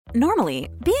Normally,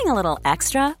 being a little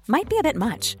extra might be a bit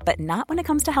much, but not when it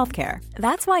comes to healthcare.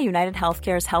 That's why United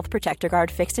Healthcare's Health Protector Guard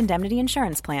fixed indemnity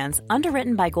insurance plans,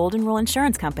 underwritten by Golden Rule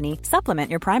Insurance Company, supplement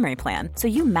your primary plan so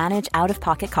you manage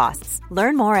out-of-pocket costs.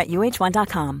 Learn more at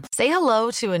uh1.com. Say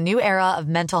hello to a new era of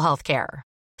mental health care.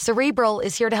 Cerebral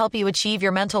is here to help you achieve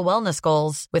your mental wellness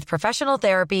goals with professional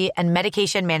therapy and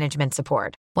medication management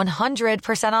support.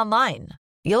 100% online.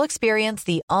 You'll experience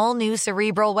the all-new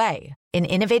Cerebral Way, an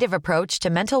innovative approach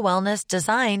to mental wellness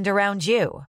designed around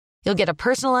you. You'll get a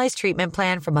personalized treatment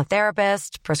plan from a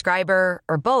therapist, prescriber,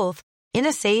 or both in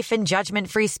a safe and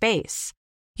judgment-free space.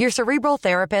 Your Cerebral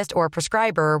therapist or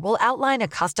prescriber will outline a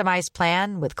customized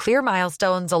plan with clear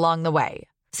milestones along the way,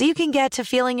 so you can get to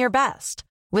feeling your best.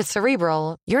 With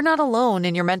Cerebral, you're not alone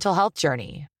in your mental health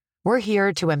journey. We're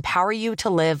here to empower you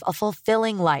to live a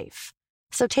fulfilling life.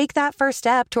 So take that first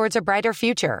step towards a brighter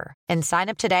future and sign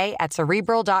up today at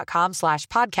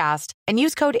Cerebral.com/podcast and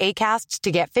use code ACAST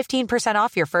to get 15%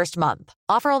 off your first month.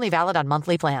 Offer only valid on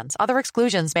monthly plans. Other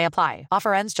exclusions may apply.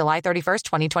 Offer ends July 31st,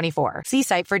 2024. See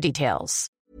site for details.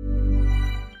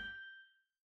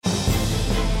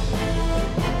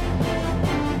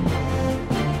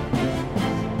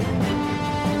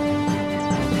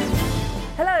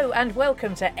 Hello and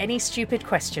welcome to Any Stupid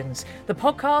Questions, the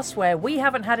podcast where we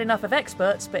haven't had enough of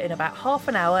experts, but in about half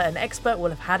an hour an expert will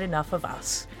have had enough of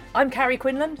us. I'm Carrie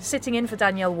Quinlan, sitting in for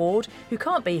Danielle Ward, who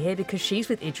can't be here because she's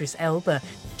with Idris Elba.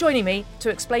 Joining me to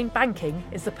explain banking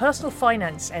is the personal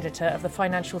finance editor of the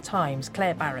Financial Times,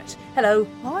 Claire Barrett. Hello.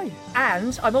 Hi.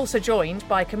 And I'm also joined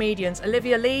by comedians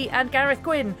Olivia Lee and Gareth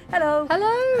Gwynn. Hello.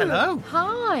 Hello. Hello.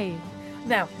 Hi.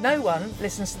 Now, no one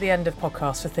listens to the end of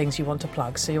podcasts for things you want to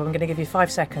plug, so I'm going to give you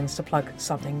 5 seconds to plug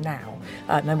something now.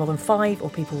 No more than 5 or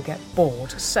people will get bored.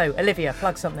 So, Olivia,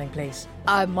 plug something, please.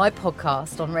 My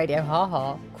podcast on Radio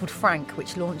HaHa called Frank,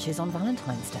 which launches on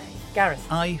Valentine's Day. Gareth.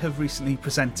 I have recently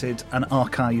presented an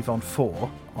archive on 4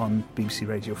 on BBC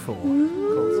Radio 4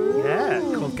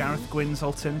 called Gareth Gwynn's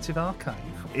Alternative Archive.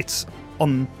 It's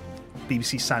on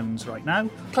BBC Sounds right now.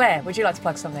 Claire, would you like to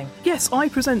plug something? Yes, I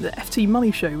present the FT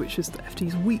Money Show, which is the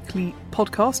FT's weekly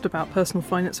podcast about personal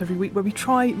finance every week, where we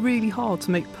try really hard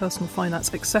to make personal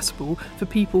finance accessible for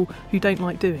people who don't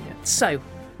like doing it. So,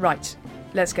 right,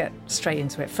 let's get straight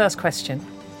into it. First question.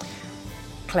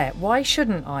 Claire, why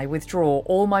shouldn't I withdraw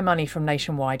all my money from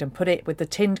Nationwide and put it with the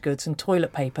tinned goods and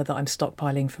toilet paper that I'm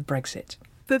stockpiling for Brexit?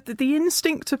 The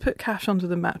instinct to put cash under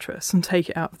the mattress and take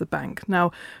it out of the bank.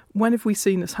 Now, when have we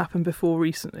seen this happen before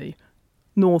recently?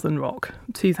 Northern Rock,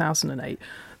 2008.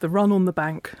 The run on the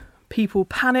bank. People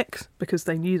panicked because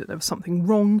they knew that there was something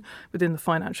wrong within the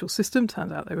financial system.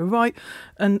 Turned out they were right.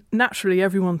 And naturally,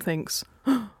 everyone thinks,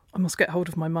 I must get hold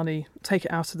of my money, take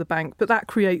it out of the bank. But that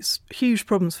creates huge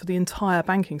problems for the entire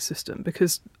banking system,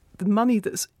 because the money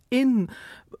that's in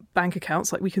bank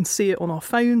accounts, like we can see it on our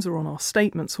phones or on our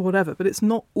statements or whatever, but it's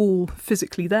not all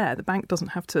physically there. The bank doesn't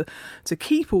have to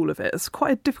keep all of it. It's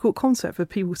quite a difficult concept for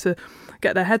people to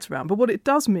get their heads around. But what it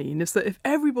does mean is that if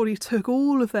everybody took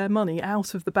all of their money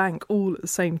out of the bank all at the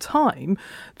same time,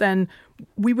 then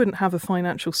we wouldn't have a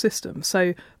financial system.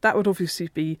 So that would obviously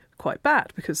be quite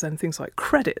bad, because then things like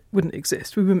credit wouldn't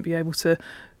exist. We wouldn't be able to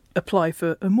apply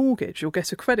for a mortgage or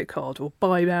get a credit card or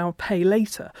buy now, pay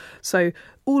later. So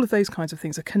all of those kinds of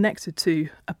things are connected to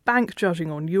a bank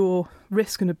judging on your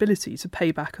risk and ability to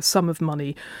pay back a sum of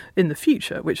money in the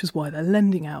future, which is why they're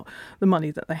lending out the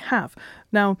money that they have.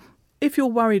 Now, if you're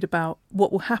worried about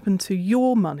what will happen to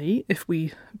your money if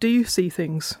we do see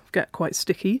things get quite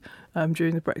sticky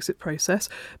during the Brexit process,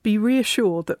 be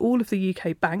reassured that all of the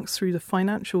UK banks, through the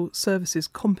Financial Services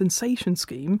Compensation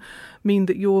Scheme, mean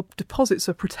that your deposits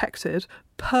are protected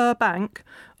per bank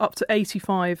up to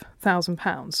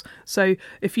 £85,000. So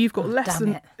if you've got less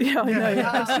than... It. Yeah, I know.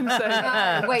 I was going to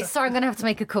say... Wait, sorry, I'm going to have to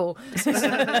make a call. This is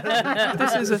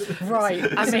a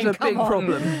big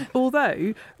problem.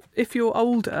 Although, if you're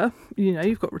older,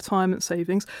 you've got retirement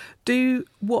savings, do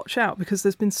watch out, because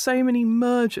there's been so many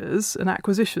mergers and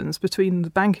acquisitions between the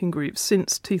banking groups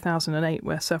since 2008,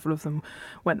 where several of them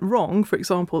went wrong. For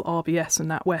example, RBS and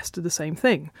NatWest are the same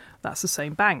thing. That's the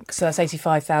same bank. So that's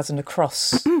 85,000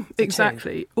 across.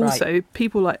 Exactly. Right. Also,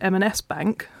 people like M&S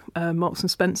Bank, Marks and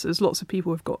Spencer's, lots of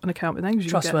people have got an account with them.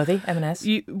 Trustworthy, M&S.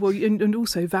 And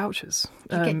also vouchers.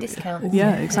 You get discounts.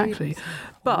 Yeah, exactly.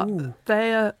 But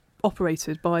they're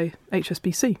operated by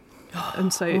HSBC.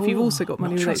 And so if you've also got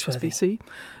money with HSBC,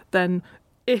 then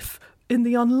if in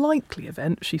the unlikely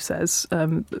event, she says,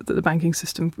 that the banking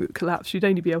system collapsed, you'd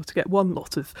only be able to get one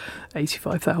lot of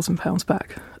 £85,000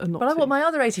 back. And not But I two. want my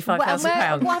other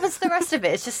 £85,000. What happens to the rest of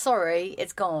it? It's just, sorry,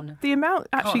 it's gone. The amount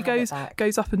actually have it back.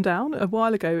 goes up and down. A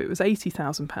while ago it was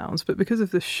 £80,000, but because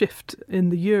of the shift in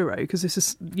the euro, because this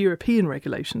is European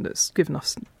regulation that's given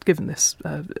this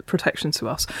protection to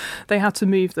us, they had to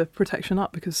move the protection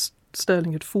up because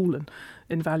sterling had fallen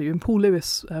in value. And Paul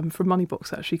Lewis from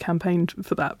Moneybox actually campaigned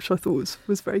for that, which I thought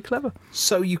was very clever.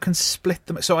 So you can split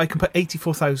them. So I can put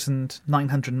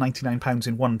 £84,999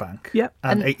 in one bank, Yep.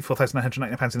 and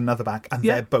 £84,999 in another bank, and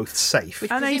Yeah. they're both safe.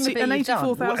 And presumably you've done.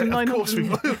 Of course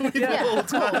 84,900. Yeah, of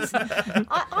course.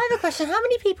 I have a question. How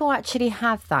many people actually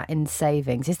have that in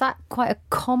savings? Is that quite a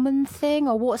common thing,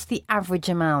 or what's the average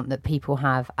amount that people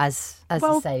have as a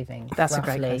saving? That's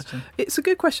roughly? a great question. It's a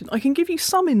good question. I can give you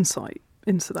some insight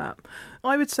into that.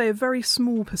 I would say a very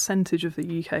small percentage of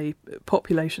the UK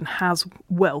population has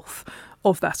wealth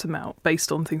of that amount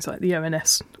based on things like the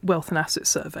ONS Wealth and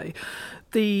Assets Survey.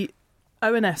 The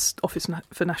ONS, Office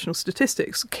for National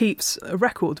Statistics, keeps a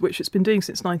record, which it's been doing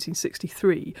since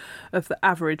 1963, of the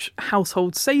average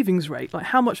household savings rate, like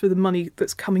how much of the money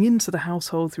that's coming into the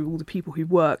household through all the people who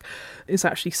work is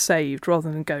actually saved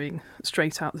rather than going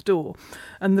straight out the door.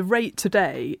 And the rate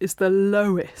today is the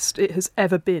lowest it has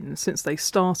ever been since they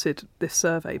started this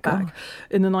survey back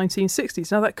in the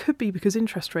 1960s. Now, that could be because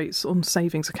interest rates on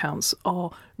savings accounts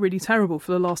are really terrible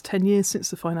for the last 10 years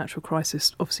since the financial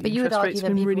crisis. Obviously, But you would interest argue rates that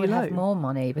have been people really would low. have more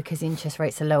money because interest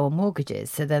rates are low on mortgages.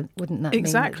 So then wouldn't that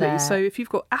Exactly. mean that So if you've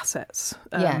got assets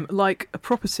Yeah. like a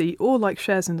property or like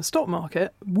shares in the stock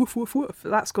market, woof, woof, woof,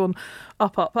 that's gone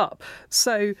up, up, up.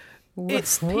 So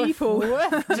it's people.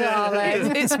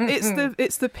 darling.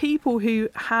 It's the people who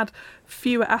had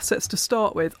fewer assets to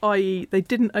start with, i.e. they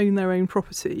didn't own their own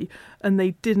property and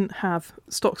they didn't have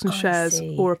stocks and I shares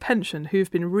see. or a pension,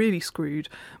 who've been really screwed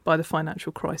by the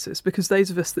financial crisis. Because those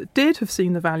of us that did have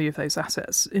seen the value of those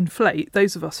assets inflate,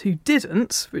 those of us who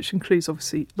didn't, which includes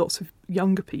obviously lots of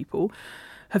younger people,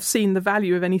 have seen the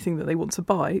value of anything that they want to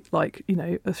buy, like, you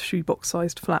know, a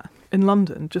shoebox-sized flat in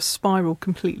London, just spiral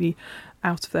completely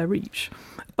out of their reach.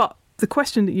 But the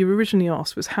question that you originally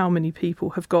asked was how many people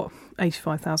have got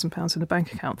 £85,000 in a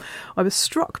bank account. I was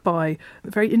struck by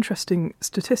very interesting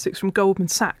statistics from Goldman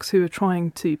Sachs, who are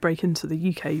trying to break into the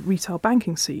UK retail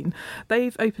banking scene.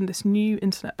 They've opened this new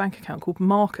internet bank account called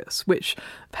Marcus, which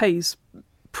pays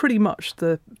pretty much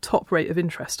the top rate of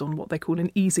interest on what they call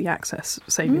an easy access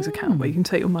savings account, where you can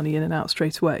take your money in and out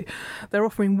straight away. They're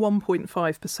offering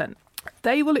 1.5%.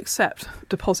 They will accept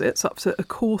deposits up to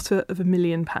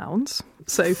 £250,000.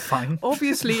 So Fine.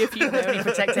 obviously, if you They only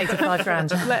protect 85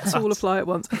 grand. let's all apply at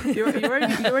once. You're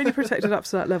only protected up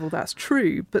to that level. That's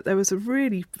true, but there was a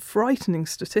really frightening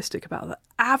statistic about the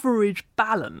average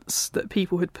balance that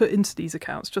people had put into these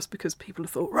accounts, just because people had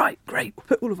thought, right, great, we'll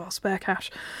put all of our spare cash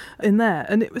in there,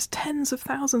 and it was tens of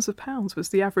thousands of pounds was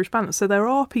the average balance. So there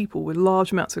are people with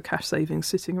large amounts of cash savings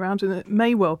sitting around, and it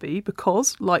may well be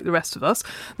because, like the rest of us,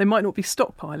 they might not be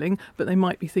stockpiling, but they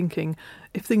might be thinking,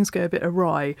 if things go a bit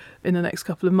awry in the next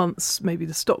couple of months, maybe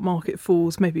the stock market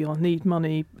falls, maybe I'll need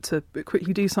money to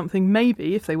quickly do something.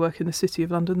 Maybe if they work in the City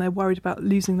of London, they're worried about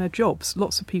losing their jobs.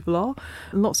 Lots of people are,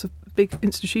 and lots of big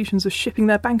institutions are shipping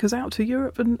their bankers out to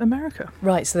Europe and America.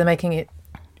 Right, so they're making it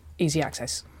easy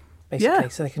access, basically, Yeah.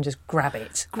 so they can just grab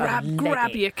it. Grab and leg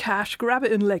it. your cash, grab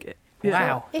it and leg it.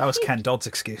 Yeah. Wow. That was Ken Dodd's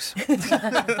excuse.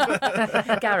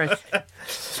 Gareth.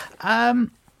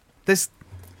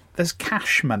 There's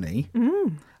cash money,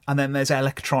 and then there's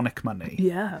electronic money.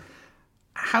 Yeah.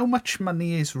 How much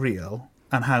money is real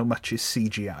and how much is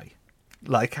CGI?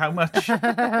 Like, how much in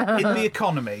the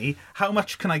economy, how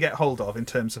much can I get hold of in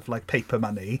terms of like paper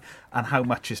money, and how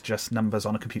much is just numbers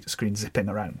on a computer screen zipping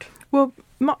around? Well,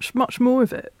 much more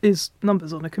of it is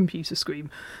numbers on a computer screen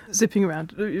zipping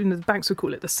around. You know, the banks would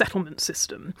call it the settlement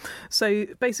system. So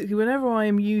basically, whenever I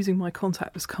am using my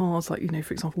contactless cards, like, you know,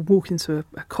 for example, walk into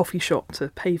a coffee shop to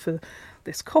pay for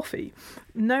this coffee,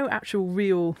 no actual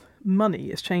real money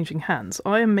is changing hands.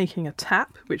 I am making a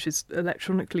tap, which is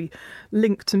electronically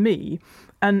linked to me,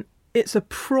 and it's a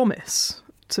promise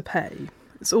to pay.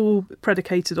 It's all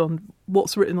predicated on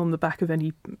what's written on the back of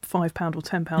any £5 or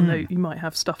 £10 note you might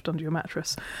have stuffed under your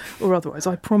mattress or otherwise.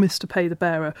 I promise to pay the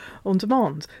bearer on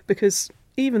demand, because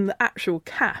even the actual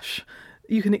cash,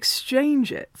 you can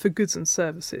exchange it for goods and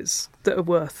services that are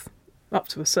worth up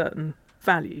to a certain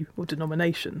value or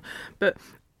denomination. But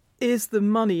is the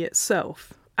money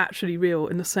itself actually real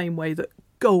in the same way that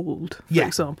gold, for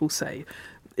example, say?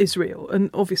 is real, and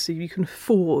obviously you can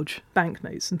forge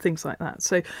banknotes and things like that.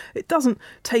 So it doesn't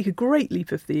take a great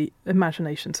leap of the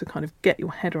imagination to kind of get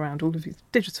your head around all of these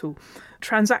digital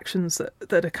transactions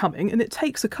that are coming, and it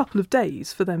takes a couple of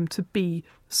days for them to be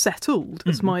settled,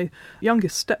 as my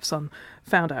youngest stepson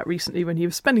found out recently when he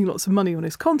was spending lots of money on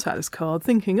his contactless card,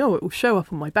 thinking, oh, it will show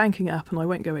up on my banking app and I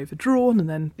won't go overdrawn. And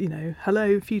then,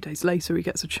 a few days later he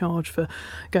gets a charge for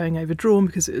going overdrawn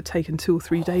because it had taken 2 or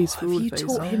 3 days for all of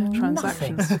those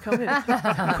transactions to come in.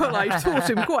 Well, I taught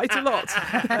him quite a lot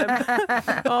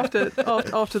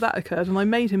after that occurred, and I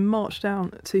made him march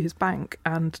down to his bank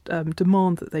and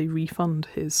demand that they refund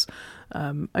his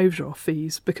overdraft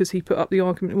fees, because he put up the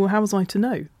argument, well, how was I to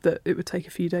know that it would take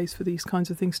a few days for these kinds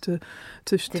of things to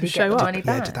show up?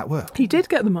 Yeah, did that work? He did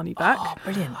get the money back. Oh,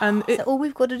 brilliant. And So all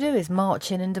we've got to do is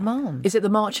march in and demand. Is it the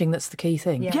marching that's the key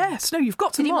thing? Yeah. yes, no, you've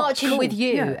got to Did he march in Cool. with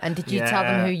you? Yeah. And did you tell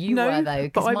them who you No, were, though?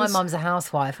 but Because I my was- mum's a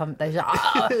housewife.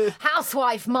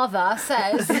 Housewife mother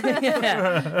says.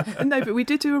 No, but we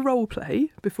did do a role play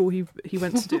before he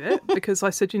went to do it, because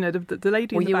I said, the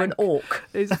lady Were in the you bank an orc?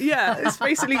 it's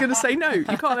basically going to say, no, you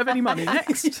can't have any money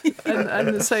next.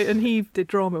 And he did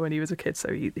drama when he was a kid,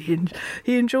 so he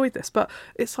enjoyed this. But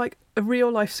it's like a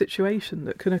real life situation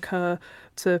that can occur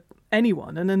to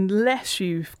anyone, and unless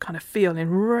you kind of feel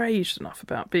enraged enough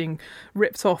about being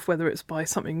ripped off, whether it's by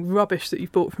something rubbish that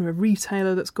you've bought from a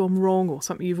retailer that's gone wrong, or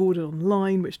something you've ordered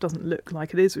online which doesn't look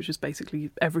like it is, which is basically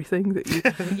everything that you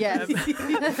Yes.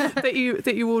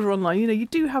 that you order online, you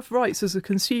do have rights as a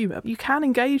consumer. You can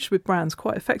engage with brands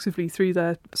quite effectively through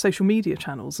their social media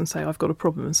channels and say, I've got a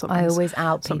problem and I always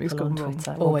out something's people on gone wrong.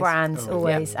 Twitter. Or Always. brands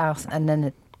always out, and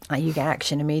then you get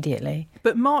action immediately.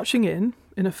 But marching in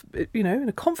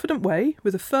a confident way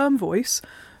with a firm voice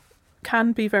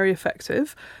can be very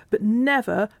effective, but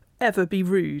never ever be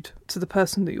rude to the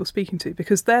person that you're speaking to,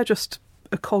 because they're just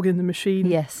a cog in the machine,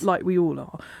 Yes. like we all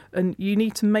are. And you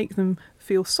need to make them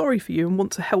feel sorry for you and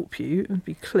want to help you and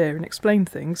be clear and explain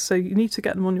things. So you need to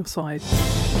get them on your side.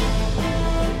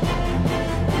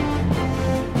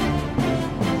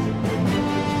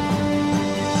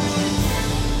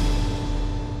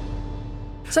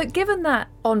 So given that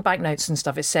on banknotes and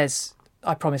stuff it says,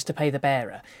 I promise to pay the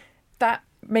bearer, that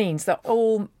means that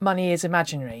all money is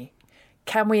imaginary.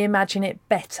 Can we imagine it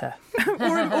better?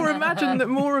 or imagine that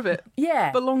more of it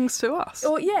Yeah. belongs to us.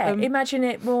 Or, imagine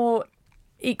it more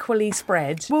equally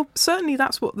spread. Well, certainly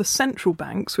that's what the central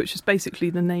banks, which is basically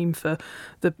the name for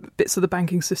the bits of the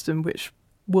banking system which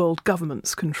world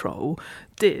governments control,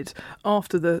 did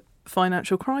after the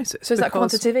financial crisis. So is that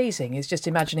Because- quantitative easing? Is just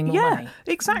imagining more money?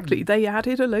 Exactly. They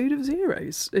added a load of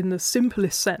zeros in the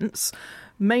simplest sense,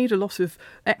 made a lot of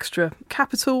extra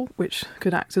capital, which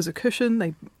could act as a cushion.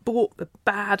 They bought the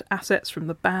bad assets from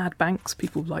the bad banks.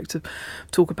 People like to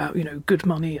talk about, good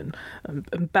money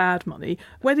and bad money.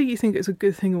 Whether you think it's a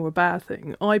good thing or a bad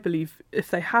thing, I believe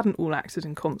if they hadn't all acted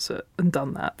in concert and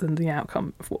done that, then the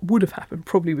outcome of what would have happened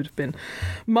probably would have been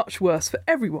much worse for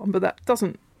everyone. But that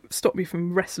doesn't stop me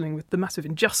from wrestling with the massive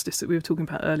injustice that we were talking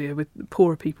about earlier, with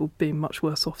poorer people being much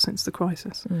worse off since the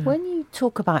crisis. When you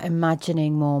talk about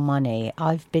imagining more money,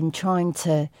 I've been trying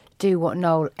to do what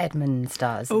Noel Edmonds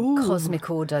does, cosmic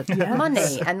order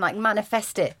money, and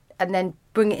manifest it and then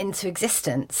bring it into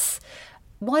existence.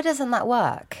 Why doesn't that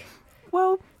work?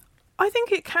 Well, I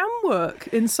think it can work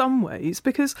in some ways,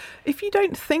 because if you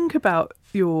don't think about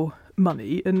your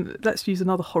money, and let's use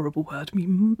another horrible word, be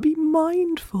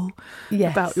mindful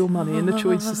Yes. about your money and the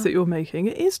choices that you're making,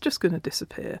 it is just going to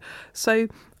disappear. So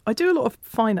I do a lot of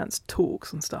finance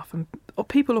talks and stuff, and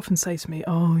people often say to me,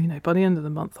 by the end of the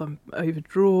month I'm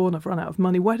overdrawn, I've run out of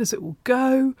money, where does it all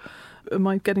go? Am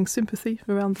I getting sympathy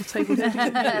around the table here?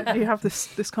 Do you have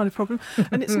this kind of problem?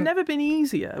 And it's never been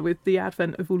easier with the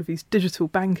advent of all of these digital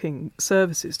banking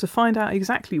services to find out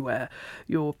exactly where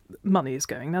your money is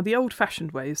going. Now, the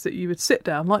old-fashioned way is that you would sit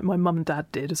down, like my mum and dad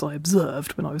did, as I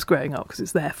observed when I was growing up, because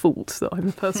it's their fault that I'm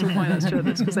a personal finance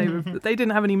journalist, because they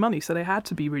didn't have any money, so they had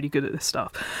to be really good at this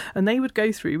stuff. And they would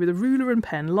go through with a ruler and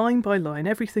pen, line by line,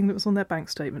 everything that was on their bank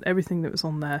statement, everything that was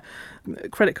on their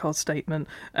credit card statement,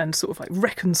 and sort of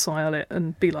reconcile it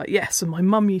and be like, yes. And my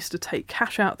mum used to take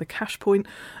cash out of the cash point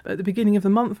at the beginning of the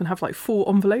month and have 4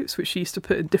 envelopes, which she used to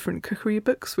put in different cookery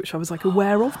books, which I was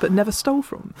aware of but never stole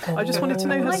from. I just wanted to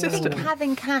know her I system. think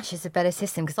having cash is a better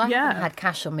system, because I haven't had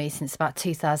cash on me since about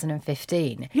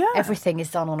 2015. Yeah. Everything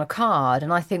is done on a card,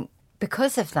 and I think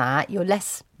because of that, you're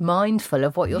less mindful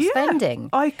of what you're spending.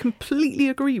 I completely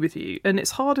agree with you. And it's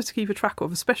harder to keep a track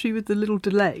of, especially with the little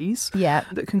delays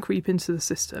that can creep into the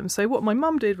system. So what my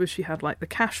mum did was she had the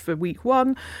cash for week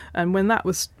 1, and when that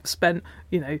was spent,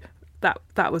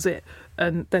 that was it.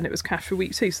 And then it was cash for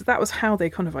week 2. So that was how they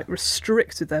kind of like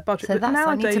restricted their budget. So but that's,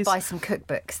 nowadays, I need to buy some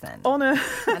cookbooks then.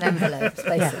 And envelopes,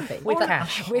 basically. With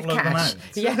cash. With cash.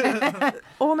 Yeah.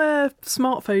 On a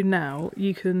smartphone now,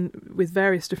 you can, with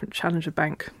various different Challenger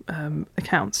Bank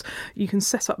accounts, you can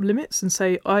set up limits and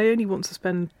say, I only want to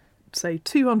spend, say,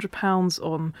 £200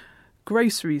 on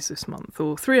groceries this month,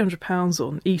 or £300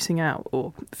 on eating out,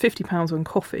 or £50 on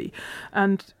coffee.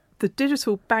 And the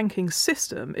digital banking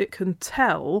system, it can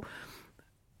tell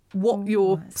what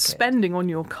you're spending on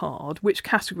your card, which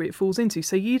category it falls into.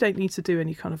 So you don't need to do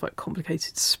any kind of like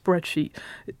complicated spreadsheet.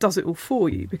 It does it all for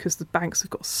you, because the banks have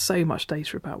got so much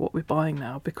data about what we're buying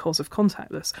now because of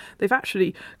contactless. They've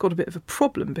actually got a bit of a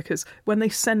problem, because when they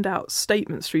send out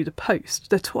statements through the post,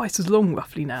 they're twice as long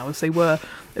roughly now as they were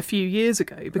a few years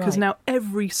ago, because now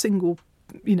every single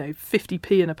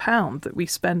 50p and a pound that we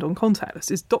spend on contactless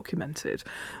is documented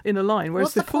in a line.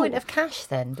 Whereas what's the point of cash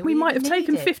then? We might have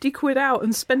taken 50 quid out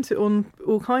and spent it on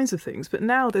all kinds of things, but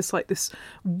now there's like this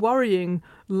worrying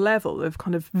level of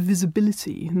kind of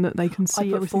visibility that they can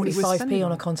see. I put 45p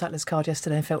on a contactless card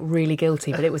yesterday and felt really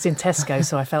guilty, but it was in Tesco,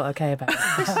 so I felt okay about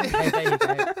it. Okay, there you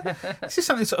go. This is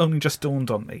something that's only just dawned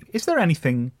on me. Is there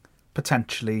anything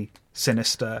potentially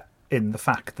sinister in the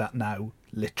fact that now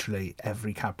literally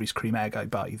every Cadbury's cream egg I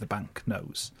buy, the bank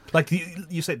knows? Like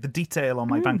you said, the detail on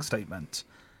my bank statement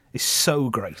is so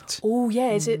great. Oh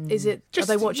yeah, is it? Are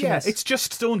they watching us? It's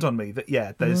just dawned on me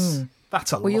that there's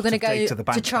that's a lot you're going to of data the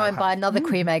bank to try and buy another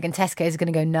cream egg, and Tesco's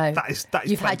going to go, no. That is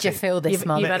you've plenty. had your fill this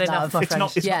month. You've had enough, my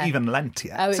friend. It's not even Lent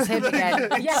yet. Oh, it's him again.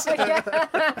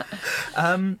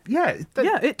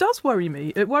 It does worry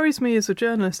me. It worries me as a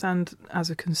journalist and as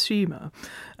a consumer.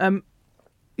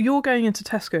 You're going into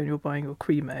Tesco and you're buying your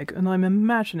cream egg, and I'm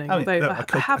imagining. I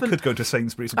could go to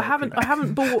Sainsbury's. I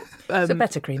haven't bought. It's a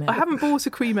better cream egg. I haven't bought a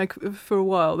cream egg for a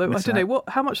while. I don't know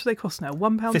how much do they cost now?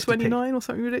 £1.29 or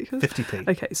something ridiculous. 50p.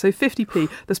 Okay, so 50p.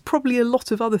 There's probably a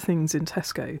lot of other things in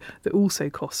Tesco that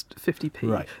also cost 50p.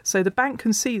 Right. So the bank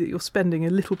can see that you're spending a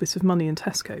little bit of money in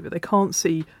Tesco, but they can't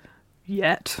see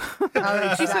yet.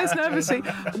 She says nervously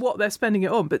what they're spending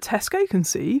it on, but Tesco can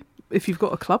see. If you've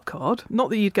got a club card, not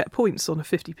that you'd get points on a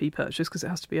 50p purchase because it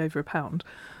has to be over £1.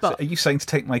 But so are you saying to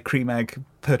take my cream egg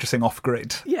purchasing off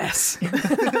grid? Yes.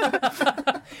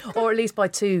 Or at least buy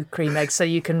 2 cream eggs so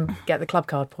you can get the club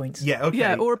card points. Yeah, okay.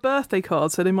 Yeah, or a birthday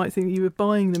card, so they might think you were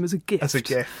buying them as a gift. As a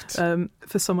gift.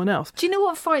 For someone else. Do you know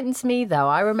what frightens me, though?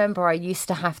 I remember I used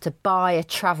to have to buy a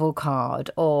travel card,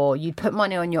 or you'd put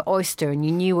money on your Oyster and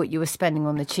you knew what you were spending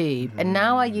on the tube. And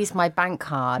now I use my bank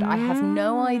card. I have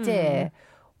no idea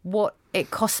what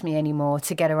it costs me anymore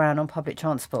to get around on public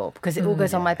transport, because it all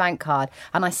goes on my bank card,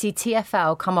 and I see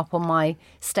TfL come up on my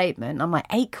statement. I'm like,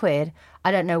 £8.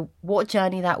 I don't know what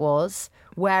journey that was,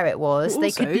 where it was. Also,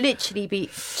 they could literally be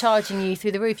charging you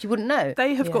through the roof. You wouldn't know.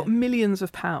 They have got millions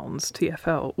of pounds,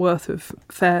 TfL, worth of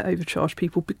fare overcharge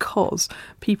people, because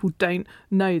people don't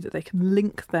know that they can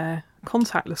link their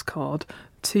contactless card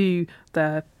to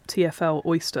their TfL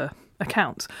Oyster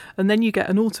account, and then you get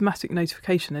an automatic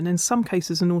notification, and in some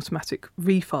cases an automatic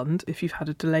refund if you've had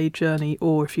a delayed journey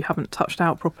or if you haven't touched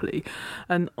out properly.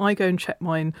 And I go and check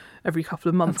mine every couple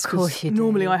of months, because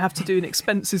normally I have to do an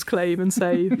expenses claim and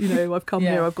say, I've come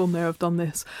here, I've gone there, I've done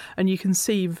this, and you can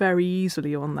see very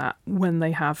easily on that when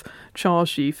they have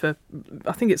charged you for,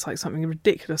 I think it's like something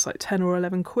ridiculous, like 10 or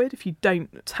 11 quid if you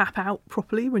don't tap out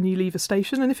properly when you leave a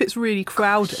station, and if it's really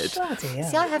crowded.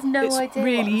 See, I have no idea. It's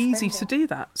really easy to do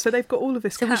that. So they've got all of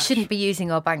this cash. We shouldn't be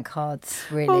using our bank cards,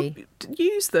 really. Well,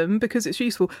 use them because it's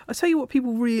useful. I tell you what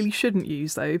people really shouldn't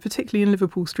use, though, particularly in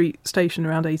Liverpool Street Station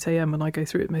around 8 a.m. when I go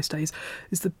through it most days,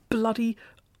 is the bloody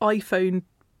iPhone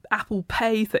Apple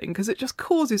Pay thing, because it just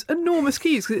causes enormous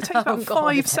queues, because it takes about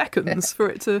 5 seconds for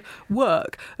it to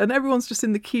work, and everyone's just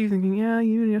in the queue thinking, you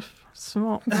and your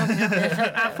smart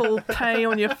Apple Pay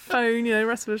on your phone, the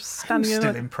rest of us standing I'm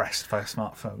still impressed by a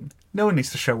smartphone. No one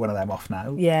needs to show one of them off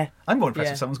now. Yeah. I'm more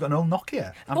impressed if someone's got an old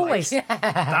Nokia. Always.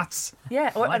 That's...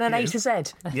 Yeah, or an A to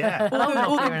Z. Yeah.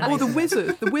 Or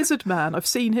the wizard man. I've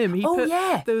seen him. He put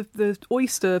the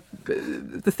Oyster,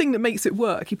 the thing that makes it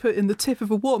work, he put in the tip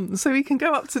of a wand, so he can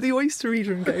go up to the Oyster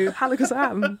reader and go,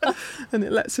 Halakazam, and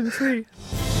it lets him through.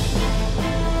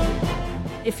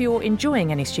 If you're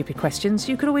enjoying Any Stupid Questions,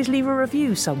 you could always leave a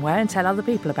review somewhere and tell other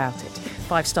people about it.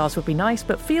 5 stars would be nice,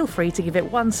 but feel free to give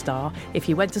it 1 star if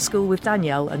you went to school with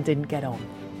Danielle and didn't get on.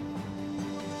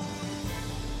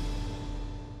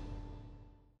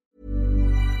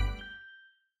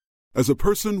 As a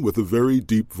person with a very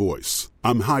deep voice,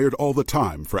 I'm hired all the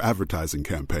time for advertising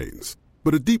campaigns.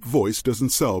 But a deep voice doesn't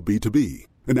sell B2B,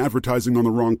 and advertising on the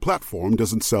wrong platform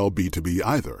doesn't sell B2B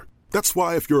either. That's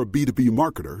why if you're a B2B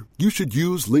marketer, you should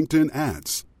use LinkedIn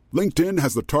ads. LinkedIn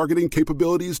has the targeting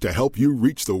capabilities to help you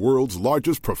reach the world's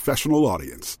largest professional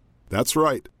audience. That's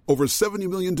right. Over 70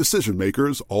 million decision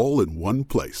makers all in one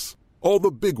place. All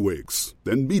the big wigs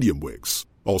and medium wigs.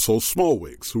 Also small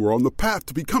wigs who are on the path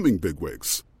to becoming big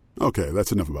wigs. Okay,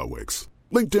 that's enough about wigs.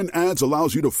 LinkedIn ads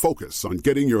allows you to focus on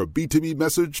getting your B2B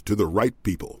message to the right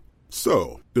people.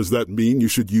 So, does that mean you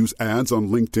should use ads on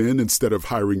LinkedIn instead of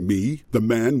hiring me, the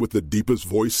man with the deepest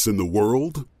voice in the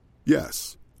world?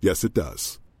 Yes. Yes, it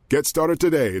does. Get started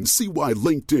today and see why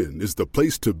LinkedIn is the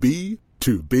place to be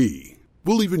to be.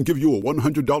 We'll even give you a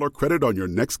 $100 credit on your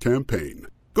next campaign.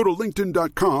 Go to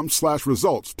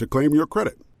linkedin.com/results to claim your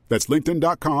credit. That's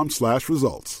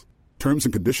linkedin.com/results. Terms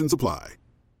and conditions apply.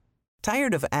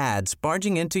 Tired of ads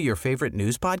barging into your favorite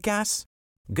news podcasts?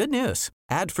 Good news.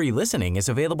 Ad-free listening is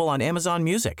available on Amazon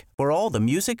Music for all the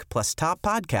music plus top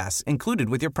podcasts included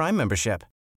with your Prime membership.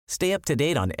 Stay up to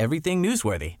date on everything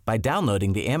newsworthy by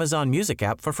downloading the Amazon Music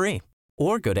app for free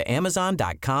or go to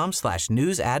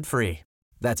amazon.com/news ad free.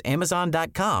 That's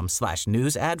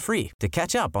amazon.com/news ad free to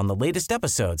catch up on the latest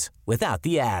episodes without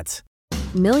the ads.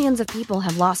 Millions of people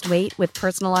have lost weight with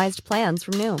personalized plans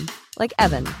from Noom. Like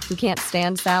Evan, who can't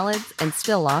stand salads and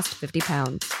still lost 50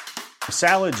 pounds.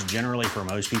 Salads generally for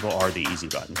most people are the easy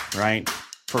button, right?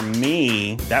 For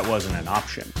me, that wasn't an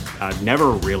option. I never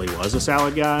really was a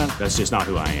salad guy. That's just not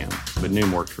who I am. But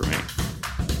Noom worked for me.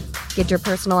 Get your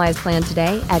personalized plan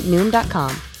today at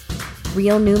Noom.com.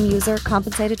 Real Noom user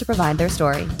compensated to provide their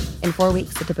story. In 4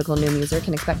 weeks, the typical Noom user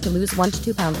can expect to lose 1 to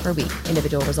 2 pounds per week.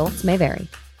 Individual results may vary.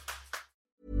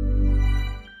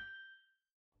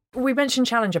 We mentioned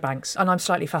challenger banks, and I'm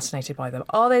slightly fascinated by them.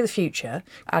 Are they the future,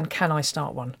 and can I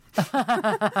start one?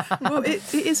 Well,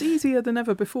 it is easier than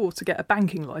ever before to get a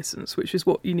banking licence, which is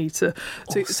what you need to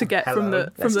get from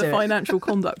the Financial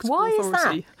Conduct Why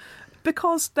Authority. is that?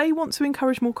 Because they want to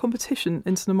encourage more competition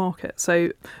into the market. So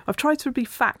I've tried to be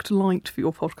fact-light for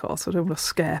your podcast. I don't want to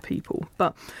scare people.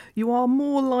 But you are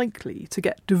more likely to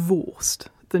get divorced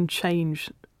than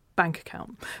change bank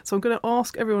account. So I'm going to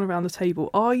ask everyone around the table,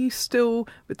 are you still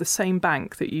with the same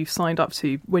bank that you signed up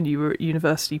to when you were at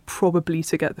university, probably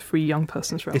to get the free young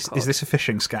person's rail card? Is this a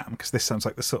phishing scam? Because this sounds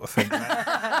like the sort of thing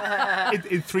that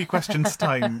in 3 questions'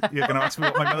 time you're going to ask me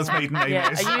what my mother's maiden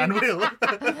name is, and will.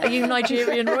 Are you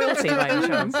Nigerian royalty by any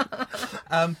chance?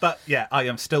 But yeah, I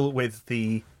am still with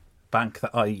the bank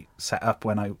that I set up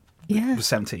when I was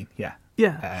 17. Yeah.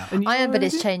 I am, but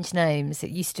it's changed names.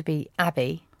 It used to be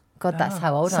Abbey. God, that's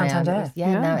how old Santander. I am.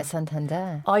 Yeah, now it's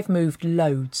Santander. I've moved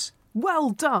loads. Well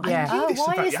done. Yeah.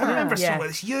 Why is I remember that? something like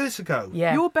this years ago.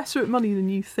 Yeah. You're better at money than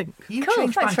you think. You Cool,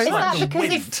 changed thanks banks very like much. the Because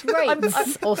wind. it's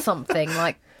rates or something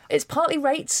like. It's partly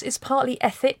rates, it's partly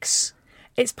ethics,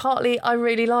 it's partly I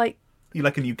really like You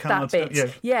like a new card, that bit. don't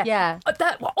you? Yeah.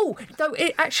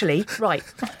 Actually, right.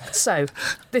 So,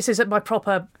 this is my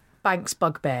proper bank's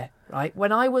bugbear, right?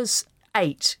 When I was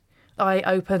 8, I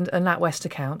opened a NatWest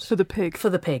account. For the pig. For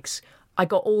the pigs. I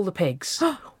got all the pigs.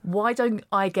 Why don't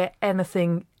I get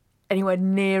anything anywhere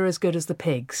near as good as the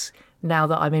pigs now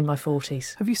that I'm in my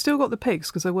 40s? Have you still got the pigs?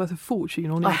 Because they're worth a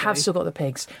fortune on eBay. I have still got the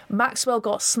pigs. Maxwell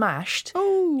got smashed.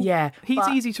 Oh, yeah. He's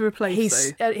but easy to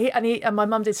replace, though. And my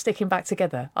mum did stick him back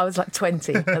together. I was like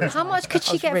 20. at the How time. much could I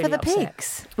she was get really for the upset.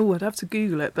 pigs? Oh, I'd have to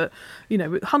Google it, but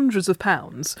with hundreds of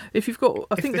pounds. If you've got,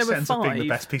 I think If there this were ends 5. up being the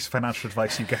best piece of financial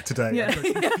advice you get today, Yeah.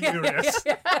 I'm furious.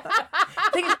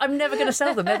 The thing is, I'm never going to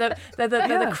sell them. They're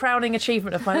the crowning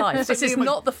achievement of my life. This is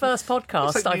not the first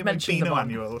podcast It's like I've mentioned them Beano on.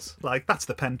 annuals. Like, that's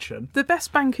the pension. The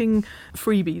best banking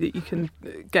freebie that you can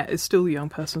get is still the young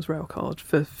person's rail card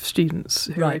for students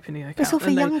who are Right. opening an account. It's all for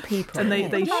And young people. And they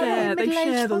What about share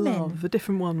middle-aged the women? love. A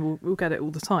different one will get it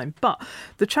all the time. But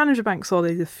the challenger banks, are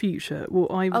they the future? Well,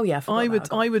 I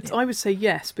would say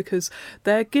yes, because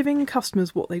they're giving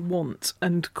customers what they want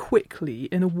and quickly,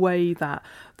 in a way that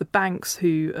the banks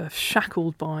who are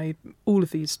shackled by all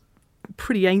of these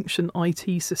pretty ancient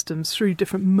IT systems through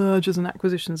different mergers and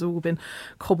acquisitions have all been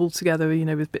cobbled together,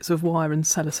 with bits of wire and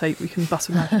sellotape we can but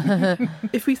imagine.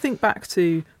 If we think back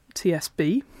to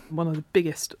TSB, one of the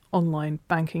biggest online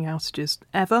banking outages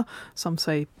ever, some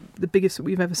say the biggest that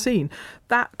we've ever seen,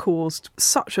 that caused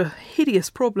such a hideous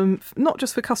problem, not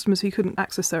just for customers who couldn't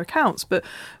access their accounts, but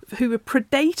who were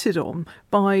predated on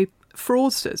by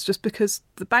fraudsters, just because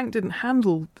the bank didn't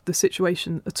handle the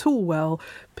situation at all well.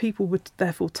 People were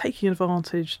therefore taking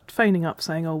advantage, phoning up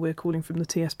saying, oh, we're calling from the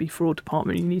TSB fraud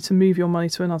department, you need to move your money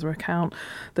to another account,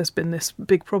 there's been this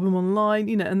big problem online,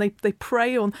 and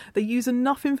they use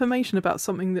enough information about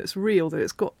something that's real, that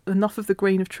it's got enough of the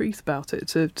grain of truth about it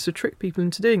to trick people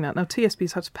into doing that. Now,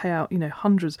 TSB's had to pay out,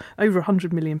 over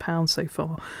 £100 million so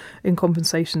far in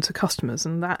compensation to customers,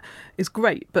 and that is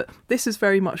great. But this is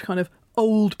very much kind of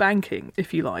old banking,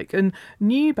 if you like, and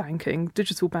new banking,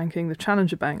 digital banking, the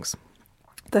challenger banks,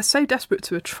 they're so desperate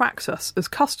to attract us as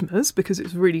customers because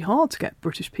it's really hard to get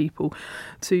British people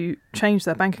to change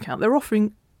their bank account. They're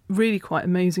offering really quite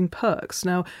amazing perks.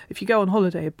 Now, if you go on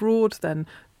holiday abroad, then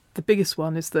the biggest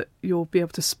one is that you'll be able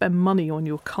to spend money on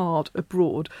your card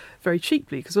abroad very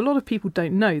cheaply, because a lot of people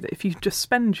don't know that if you just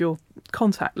spend your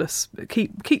contactless,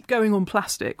 keep going on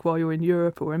plastic while you're in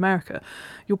Europe or America,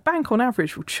 your bank on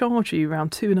average will charge you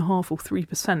around 2.5% or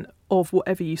 3% of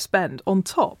whatever you spend on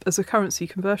top as a currency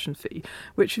conversion fee,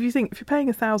 which if you're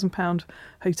paying £1,000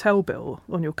 hotel bill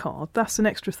on your card, that's an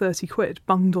extra 30 quid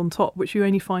bunged on top, which you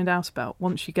only find out about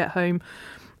once you get home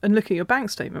and look at your bank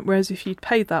statement. Whereas if you'd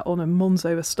paid that on a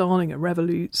Monzo, a Starling, a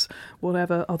Revolut,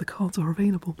 whatever other cards are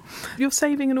available, you're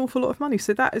saving an awful lot of money.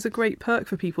 So that is a great perk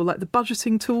for people, like the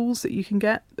budgeting tools that you can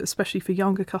get, especially for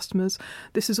younger customers.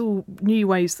 This is all new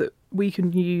ways that we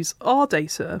can use our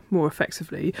data more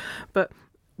effectively. But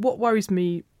what worries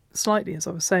me slightly, as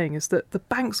I was saying, is that the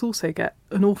banks also get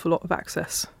an awful lot of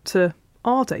access to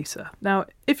our data. Now,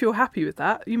 if you're happy with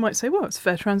that, you might say, well, it's a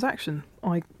fair transaction.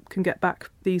 I can get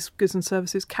back these goods and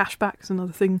services. Cashback is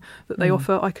another thing that they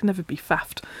offer. I can never be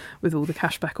faffed with all the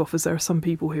cashback offers. There are some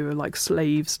people who are like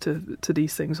slaves to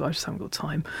these things. I just haven't got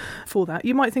time for that.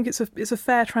 You might think it's a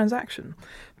fair transaction,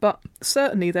 but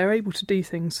certainly they're able to do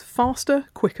things faster,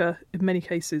 quicker, in many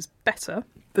cases better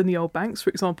than the old banks. For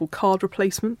example, card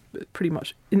replacement, pretty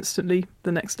much instantly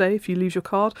the next day if you lose your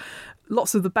card.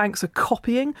 Lots of the banks are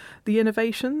copying the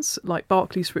innovations, like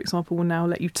Barclays, for example, will now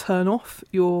let you turn off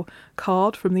your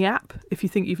card from the app if you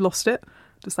think you've lost it.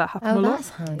 Does that happen a lot? That's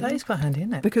handy. That is quite handy,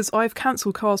 isn't it? Because I've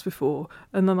cancelled cards before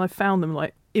and then I've found them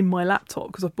like in my laptop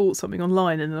because I've bought something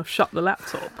online and then I've shut the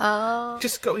laptop.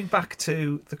 Just going back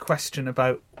to the question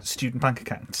about student bank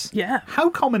accounts. Yeah. How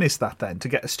common is that then, to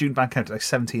get a student bank account at like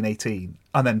 17, 18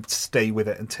 and then stay with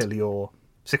it until you're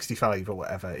 65 or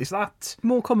whatever? Is that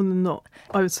more common than not,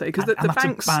 I would say, because the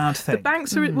banks, a bad thing.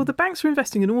 the banks are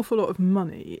investing an awful lot of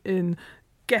money in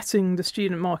getting the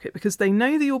student market, because they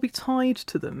know that you'll be tied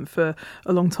to them for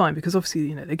a long time, because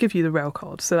obviously they give you the rail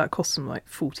card, so that costs them like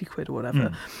 40 quid or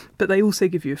whatever, but they also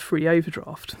give you a free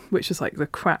overdraft, which is like the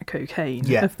crack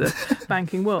cocaine of the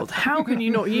banking world. How can you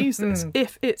not use this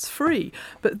if it's free?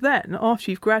 But then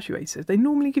after you've graduated, they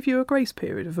normally give you a grace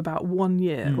period of about 1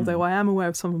 year, although I am aware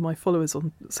of some of my followers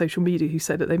on social media who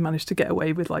said that they managed to get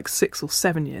away with like 6 or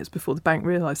 7 years before the bank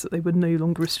realised that they were no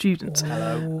longer a student.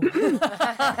 Moved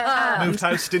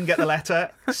house, didn't get the letter,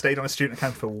 stayed on a student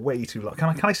account for way too long.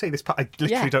 Can I say this part? I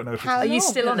literally don't know if Are you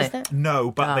still on it?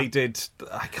 No, but they did.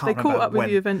 I can't remember. They caught up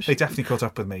with you eventually. They definitely caught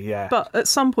up with me, yeah. But at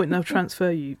some point they'll transfer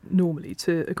you normally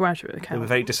to a graduate account. They were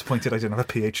very disappointed I didn't have a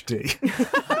PhD.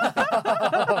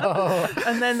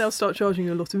 And then they'll start charging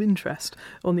you a lot of interest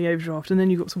on the overdraft, and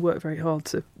then you've got to work very hard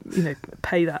to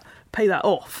pay that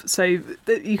off. So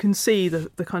that you can see the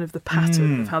kind of the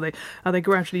pattern of how they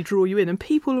gradually draw you in. And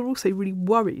people are also really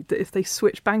worried that if they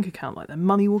switch bank account, like their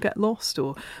money will get lost,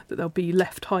 or that they'll be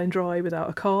left high and dry without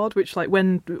a card, which, like,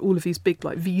 when all of these big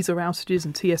like Visa outages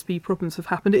and TSB problems have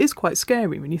happened, it is quite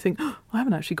scary when you think, I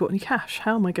haven't actually got any cash.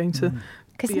 How am I going to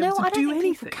Because I don't think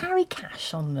anything. people Carry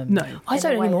cash on them. No. I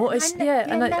don't anymore. It's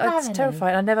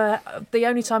terrifying. The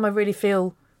only time I really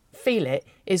feel it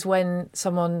is when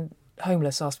someone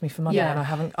homeless asks me for money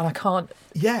and I can't.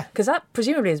 Yeah. Because that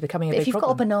presumably is becoming a big problem. If you've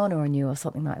got a banana on you or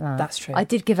something like that. That's true. I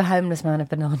did give a homeless man a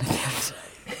banana the other day.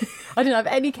 I didn't have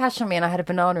any cash on me and I had a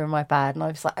banana in my bag and I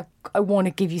was like, I want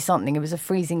to give you something. It was a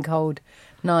freezing cold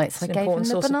night, so I gave him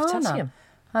the banana.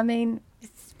 I mean,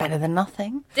 it's better than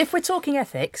nothing. If we're talking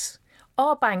ethics,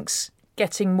 are banks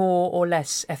getting more or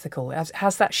less ethical?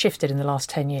 Has that shifted in the last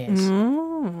 10 years?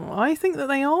 I think that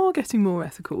they are getting more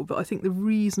ethical, but I think the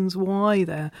reasons why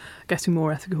they're getting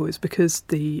more ethical is because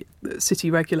the city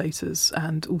regulators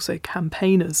and also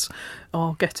campaigners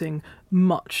are getting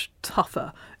much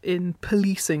tougher in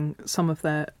policing some of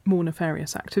their more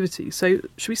nefarious activities. So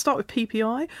should we start with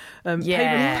PPI?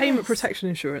 Payment Protection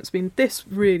Insurance. I mean, this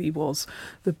really was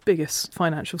the biggest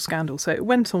financial scandal. So it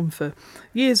went on for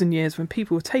years and years. When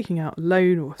people were taking out a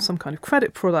loan or some kind of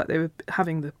credit product, they were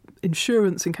having the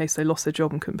insurance in case they lost their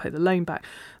job and couldn't pay the loan back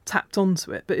tapped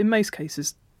onto it. But in most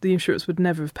cases, the insurance would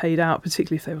never have paid out,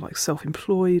 particularly if they were like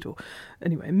self-employed or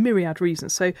anyway, a myriad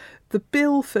reasons. So the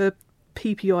bill for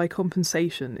PPI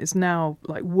compensation is now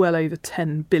like well over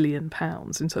 £10 billion in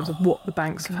terms of what the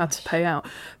banks have had to pay out.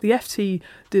 The FT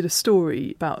did a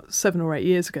story about 7 or 8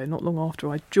 years ago, not long after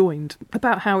I joined,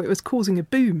 about how it was causing a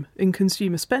boom in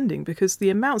consumer spending because the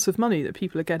amounts of money that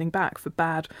people are getting back for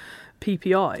bad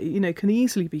PPI, can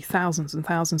easily be thousands and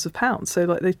thousands of pounds. So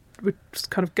like they would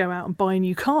just kind of go out and buy a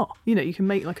new car. You can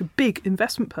make like a big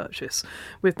investment purchase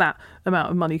with that amount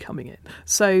of money coming in.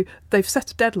 So they've set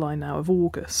a deadline now of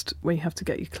August where you have to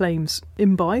get your claims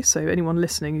in by. So anyone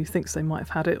listening who thinks they might have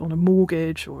had it on a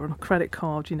mortgage or on a credit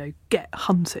card, get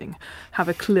hunting, have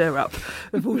a clear up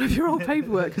of all of your old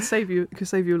paperwork, could save you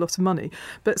a lot of money.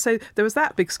 But so there was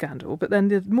that big scandal, but then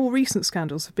the more recent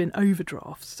scandals have been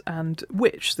overdrafts, and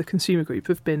which the Consumer Group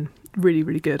have been really,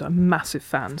 really good. I'm massive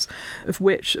fans of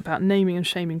which, about naming and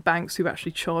shaming banks who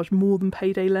actually charge more than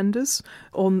payday lenders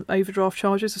on overdraft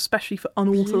charges, especially for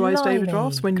unauthorised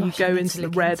overdrafts when you go into the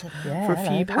red for a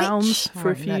few pounds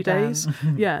for a few days.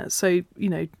 Yeah, so,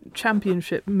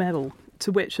 championship medal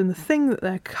to which, and the thing that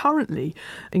they're currently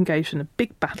engaged in a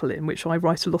big battle in, which I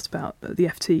write a lot about at the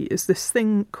FT, is this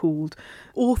thing called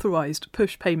authorised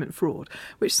push payment fraud,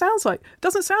 which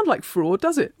doesn't sound like fraud,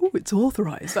 does it? Oh, it's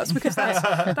authorised. That's because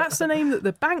that's the name that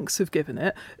the banks have given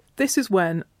it. This is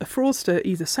when a fraudster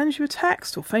either sends you a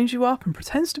text or phones you up and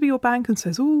pretends to be your bank and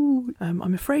says,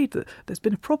 I'm afraid that there's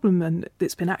been a problem and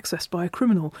it's been accessed by a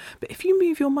criminal. But if you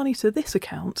move your money to this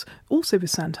account, also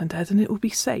with Santander, then it will be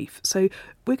safe. So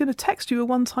we're going to text you a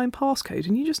one-time passcode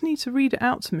and you just need to read it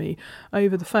out to me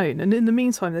over the phone. And in the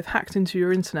meantime, they've hacked into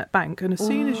your internet bank. And as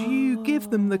soon as you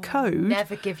give them the code...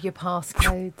 Never give your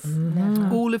passcodes.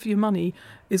 Never. All of your money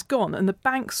is gone. And the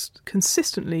banks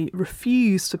consistently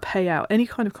refuse to pay out any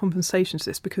kind of compensation to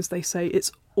this because they say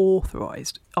it's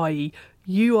authorised, i.e.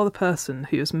 you are the person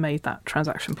who has made that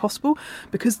transaction possible,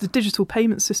 because the digital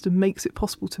payment system makes it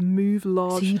possible to move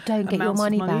large so you don't get your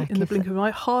money of money back in the blink of an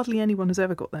eye. Hardly anyone has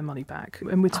ever got their money back.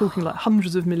 And we're talking like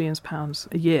hundreds of millions of pounds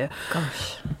a year.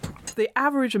 Gosh. The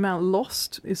average amount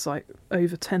lost is like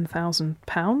over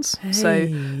 £10,000. Hey. So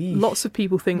lots of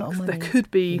people think there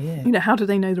could be, how do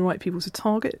they know the right people to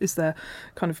target? Is there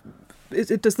kind of...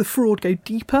 Does the fraud go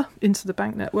deeper into the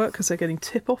bank network because they're getting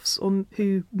tip-offs on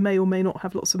who may or may not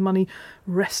have lots of money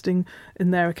resting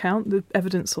in their account? The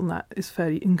evidence on that is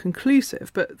fairly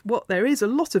inconclusive. But what there is a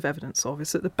lot of evidence of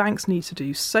is that the banks need to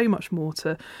do so much more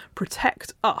to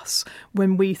protect us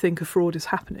when we think a fraud is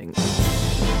happening.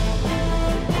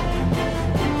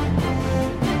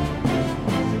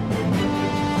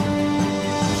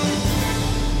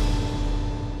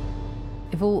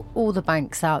 If all the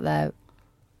banks out there,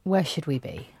 where should we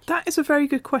be? That is a very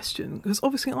good question, because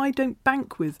obviously I don't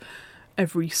bank with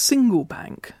every single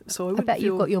bank. So I bet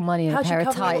you've got your money in a pair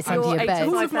of tights under your bed.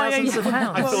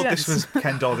 I thought this was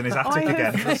Ken Dodd in his attic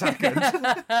again for a second.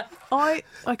 I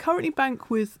currently bank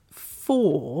with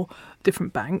 4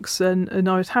 different banks, and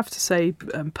I would have to say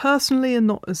personally, and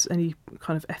not as any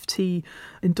kind of FT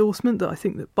endorsement, that I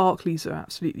think that Barclays are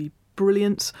absolutely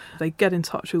brilliant. They get in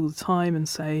touch all the time and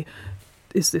say,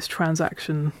 is this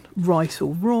transaction right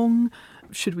or wrong?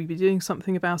 Should we be doing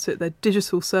something about it? Their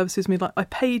digital services, I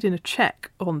paid in a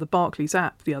cheque on the Barclays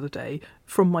app the other day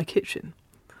from my kitchen.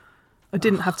 I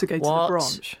didn't have to go to the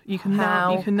branch. You can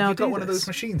now You've got one of those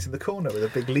machines in the corner with a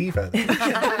big lever.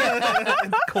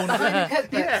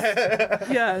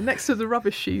 Yeah, next to the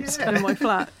rubbish chutes in my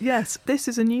flat. Yes, this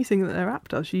is a new thing that their app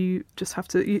does. You just have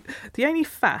to... the only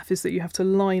faff is that you have to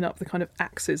line up the kind of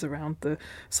axes around the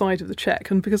side of the cheque.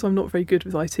 And because I'm not very good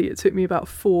with IT, it took me about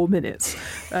 4 minutes.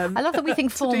 I love that we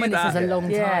think 4 minutes is a long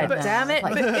time. Yeah, but damn it.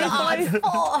 Like, 4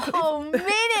 whole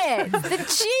minutes! The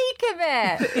cheek of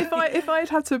it! If I had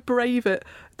had to brave it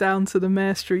down to the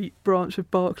Mare Street branch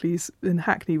of Barclays in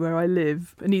Hackney where I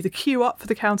live and either queue up for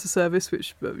the counter service,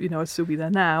 which I'd still be there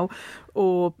now,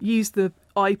 or use the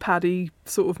iPad-y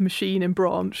sort of machine in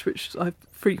branch, which I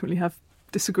frequently have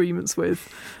disagreements with,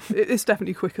 it's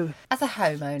definitely quicker. As a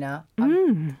homeowner,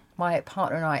 my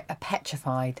partner and I are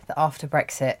petrified that after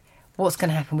Brexit, what's going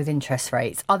to happen with interest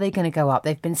rates? Are they going to go up?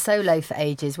 They've been so low for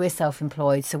ages. We're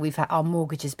self-employed, so we've had our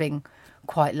mortgages being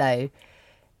quite low.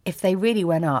 If they really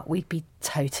went up, we'd be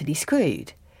totally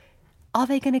screwed. Are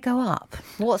they going to go up?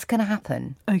 What's going to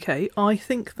happen? Okay, I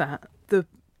think that the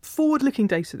forward-looking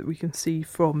data that we can see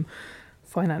from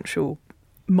financial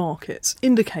markets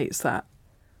indicates that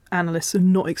analysts are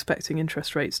not expecting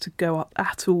interest rates to go up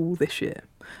at all this year.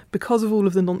 Because of all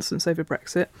of the nonsense over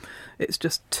Brexit, it's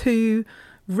just too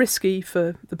risky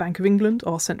for the Bank of England,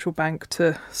 our central bank,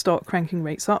 to start cranking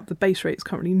rates up. The base rate is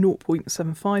currently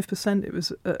 0.75%. It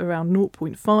was around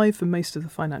 0.5 for most of the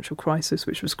financial crisis,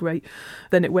 which was great.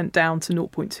 Then it went down to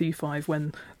 0.25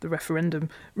 when the referendum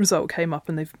result came up,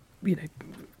 and they've,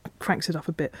 cranked it up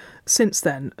a bit since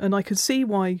then. And I could see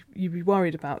why you'd be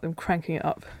worried about them cranking it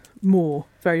up more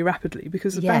very rapidly,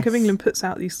 because the Bank of England puts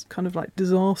out these kind of like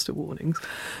disaster warnings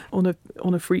on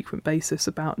a frequent basis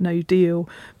about no deal.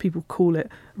 People call it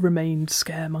Remain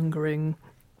scaremongering,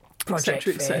 Project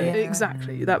etc.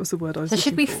 Exactly, that was the word I was So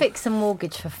looking should we for. fix a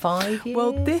mortgage for 5 years?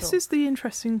 Well, this is the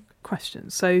interesting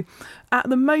question. So at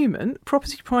the moment,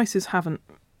 property prices haven't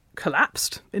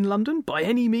collapsed in London by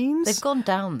any means. They've gone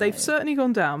down, They've certainly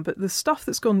gone down, but the stuff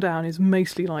that's gone down is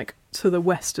mostly like to the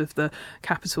west of the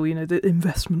capital, the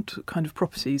investment kind of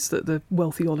properties that the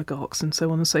wealthy oligarchs and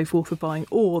so on and so forth are buying,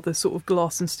 or the sort of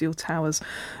glass and steel towers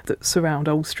that surround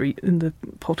Old Street in the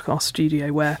podcast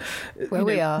studio where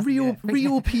we are.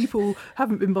 Real people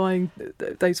haven't been buying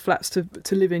those flats to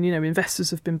live in.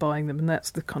 Investors have been buying them, and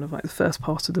that's the kind of like the first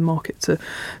part of the market to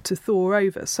thaw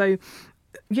over. So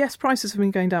yes, prices have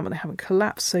been going down, but they haven't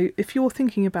collapsed. So if you're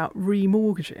thinking about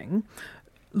remortgaging,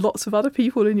 lots of other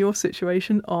people in your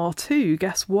situation are too.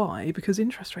 Guess why? Because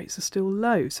interest rates are still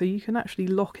low. So you can actually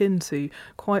lock into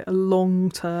quite a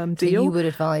long-term deal. So you would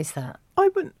advise that? I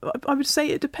would say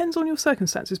it depends on your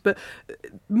circumstances, but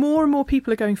more and more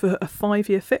people are going for a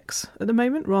 5-year fix at the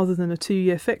moment rather than a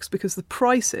 2-year fix, because the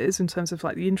prices, in terms of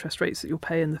like the interest rates that you'll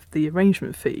pay and the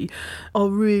arrangement fee, are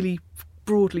really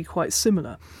broadly quite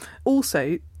similar.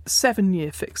 Also,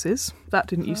 7-year fixes, that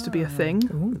didn't used to be a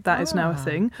thing. That is now a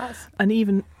thing. And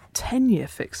even 10-year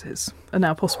fixes are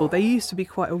now possible. They used to be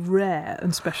quite a rare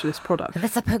and specialist product.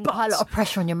 That's putting quite a lot of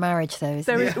pressure on your marriage, though,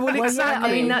 isn't it? Exactly.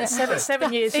 I mean, that's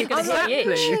 7 years you're going to hit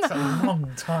the itch. It's a long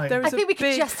time. I think we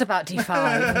could just about do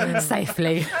 5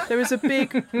 safely. There is a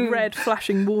big red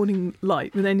flashing warning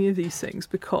light with any of these things,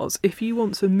 because if you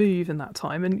want to move in that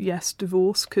time, and yes,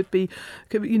 divorce could be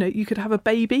you could have a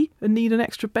baby and need an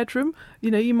extra bedroom.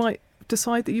 You might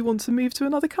decide that you want to move to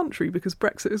another country because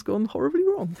Brexit has gone horribly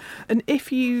wrong. And if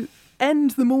you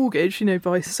end the mortgage,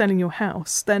 by selling your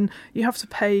house, then you have to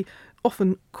pay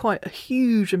often quite a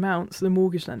huge amount to the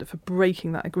mortgage lender for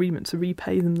breaking that agreement to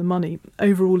repay them the money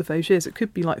over all of those years. It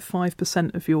could be like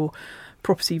 5% of your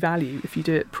property value if you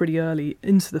do it pretty early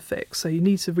into the fix. So you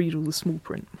need to read all the small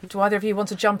print. Do either of you want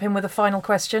to jump in with a final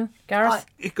question, Gareth?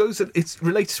 It's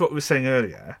related to what we were saying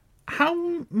earlier.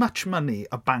 How much money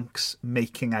are banks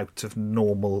making out of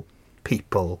normal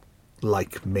people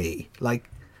like me? Like,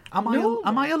 am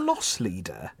I a loss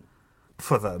leader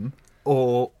for them,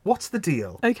 or what's the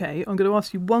deal? Okay, I'm going to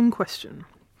ask you one question.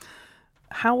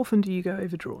 How often do you go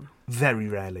overdrawn? Very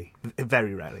rarely.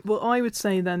 Very rarely. Well, I would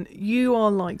say then you are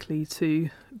likely to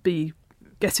be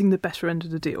getting the better end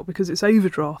of the deal, because it's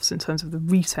overdrafts in terms of the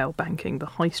retail banking, the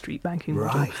high street banking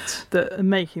model, that are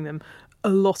making them a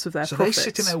lot of their profits. So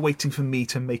they're sitting there waiting for me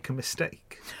to make a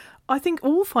mistake? I think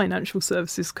all financial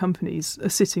services companies are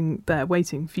sitting there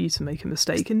waiting for you to make a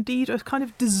mistake. Indeed, are kind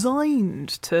of designed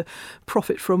to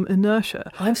profit from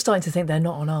inertia. I'm starting to think they're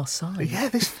not on our side. Yeah,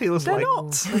 this feels they're like...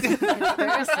 not.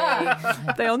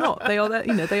 They are not. They are there,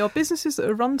 they are businesses that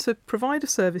are run to provide a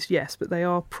service, yes, but they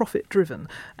are profit driven.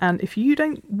 And if you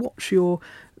don't watch your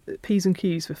P's and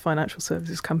Q's with financial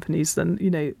services companies, then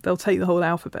they'll take the whole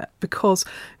alphabet. Because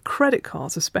credit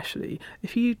cards, especially,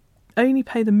 if you only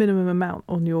pay the minimum amount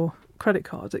on your credit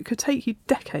card, it could take you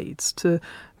decades to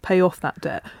pay off that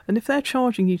debt. And if they're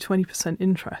charging you 20%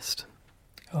 interest,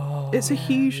 it's a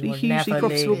hugely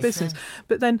profitable business.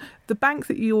 But then the bank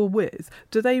that you're with,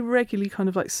 do they regularly kind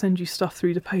of like send you stuff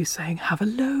through the post saying, have a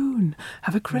loan,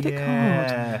 have a credit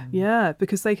card? Yeah,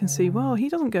 because they can see, well, he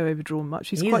doesn't go overdrawn much.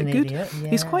 He's quite good.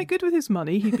 He's quite good with his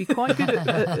money. He'd be quite good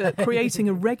at creating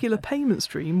a regular payment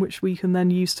stream, which we can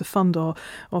then use to fund our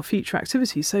future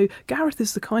activities. So Gareth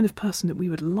is the kind of person that we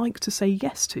would like to say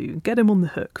yes to and get him on the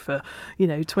hook for,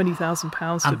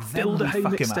 £20,000 to build a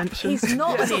home extension. He's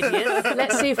not an idiot.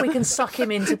 Let's see if we can suck him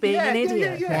into being an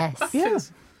idiot.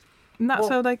 Yes. And that's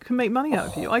how they can make money out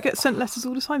of you. I get sent letters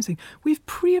all the time saying, we've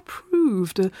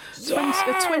pre-approved a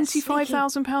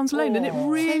 £25,000 loan, and it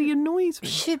really annoys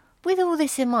me. With all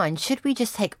this in mind, should we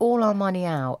just take all our money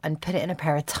out and put it in a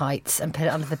pair of tights and put it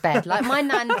under the bed, like my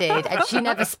nan did, and she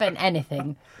never spent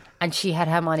anything? And she had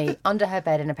her money under her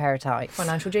bed in a pair of tights.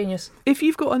 Financial genius. If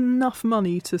you've got enough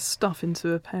money to stuff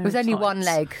into a pair of tights... It was only one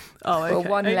leg. Oh, okay. Or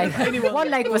one leg. One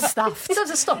leg was stuffed. It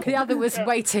doesn't stop. The other was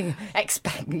waiting,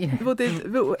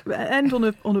 Well, end on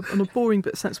a boring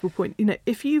but sensible point.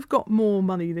 If you've got more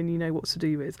money than you know what to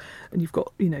do with, and you've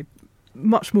got,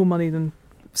 much more money than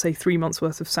say 3 months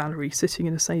worth of salary sitting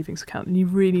in a savings account, and you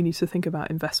really need to think about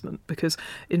investment, because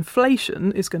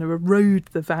inflation is going to erode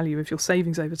the value of your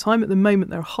savings over time. At the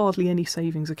moment, there are hardly any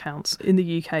savings accounts in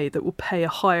the UK that will pay a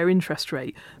higher interest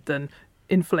rate than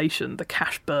inflation, the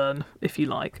cash burn, if you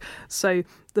like. So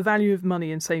the value of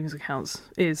money in savings accounts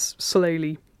is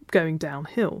slowly going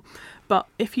downhill. But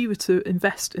if you were to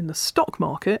invest in the stock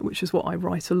market, which is what I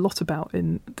write a lot about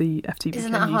in the FTBK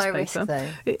Isn't that newspaper, high risk, though?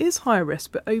 It is higher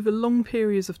risk, but over long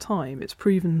periods of time, it's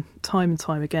proven time and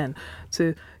time again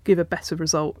to give a better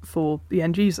result for the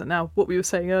end user. Now, what we were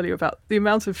saying earlier about the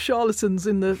amount of charlatans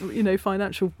in the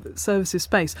financial services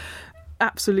space,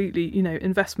 absolutely,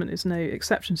 investment is no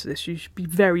exception to this. You should be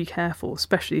very careful,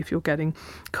 especially if you're getting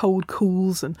cold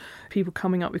calls and people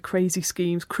coming up with crazy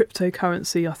schemes.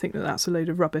 Cryptocurrency, I think that's a load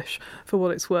of rubbish for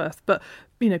what it's worth. But,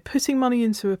 putting money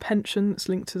into a pension that's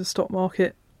linked to the stock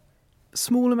market,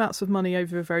 small amounts of money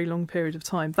over a very long period of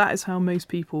time, that is how most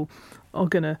people are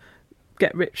going to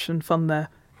get rich and fund their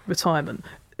retirement.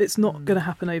 It's not going to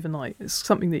happen overnight. It's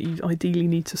something that you ideally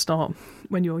need to start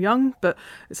when you're young. But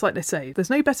it's like they say, there's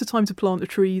no better time to plant a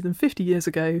tree than 50 years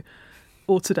ago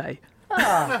or today.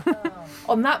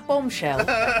 On that bombshell,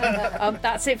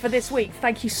 that's it for this week.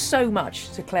 Thank you so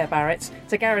much to Claire Barrett,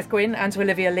 to Gareth Gwynn and to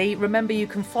Olivia Lee. Remember, you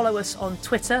can follow us on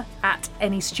Twitter at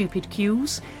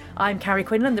AnyStupidQs. I'm Carrie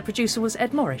Quinlan. The producer was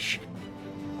Ed Morrish.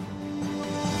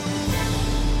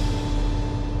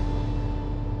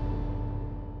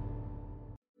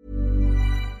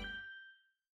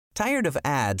 Tired of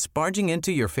ads barging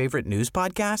into your favorite news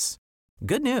podcasts?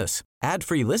 Good news.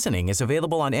 Ad-free listening is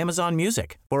available on Amazon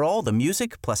Music for all the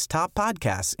music plus top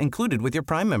podcasts included with your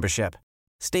Prime membership.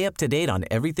 Stay up to date on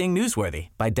everything newsworthy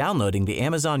by downloading the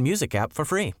Amazon Music app for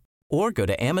free or go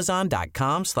to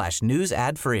amazon.com/news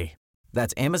ad free.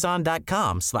 That's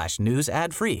amazon.com/news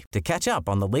ad free to catch up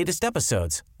on the latest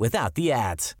episodes without the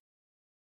ads.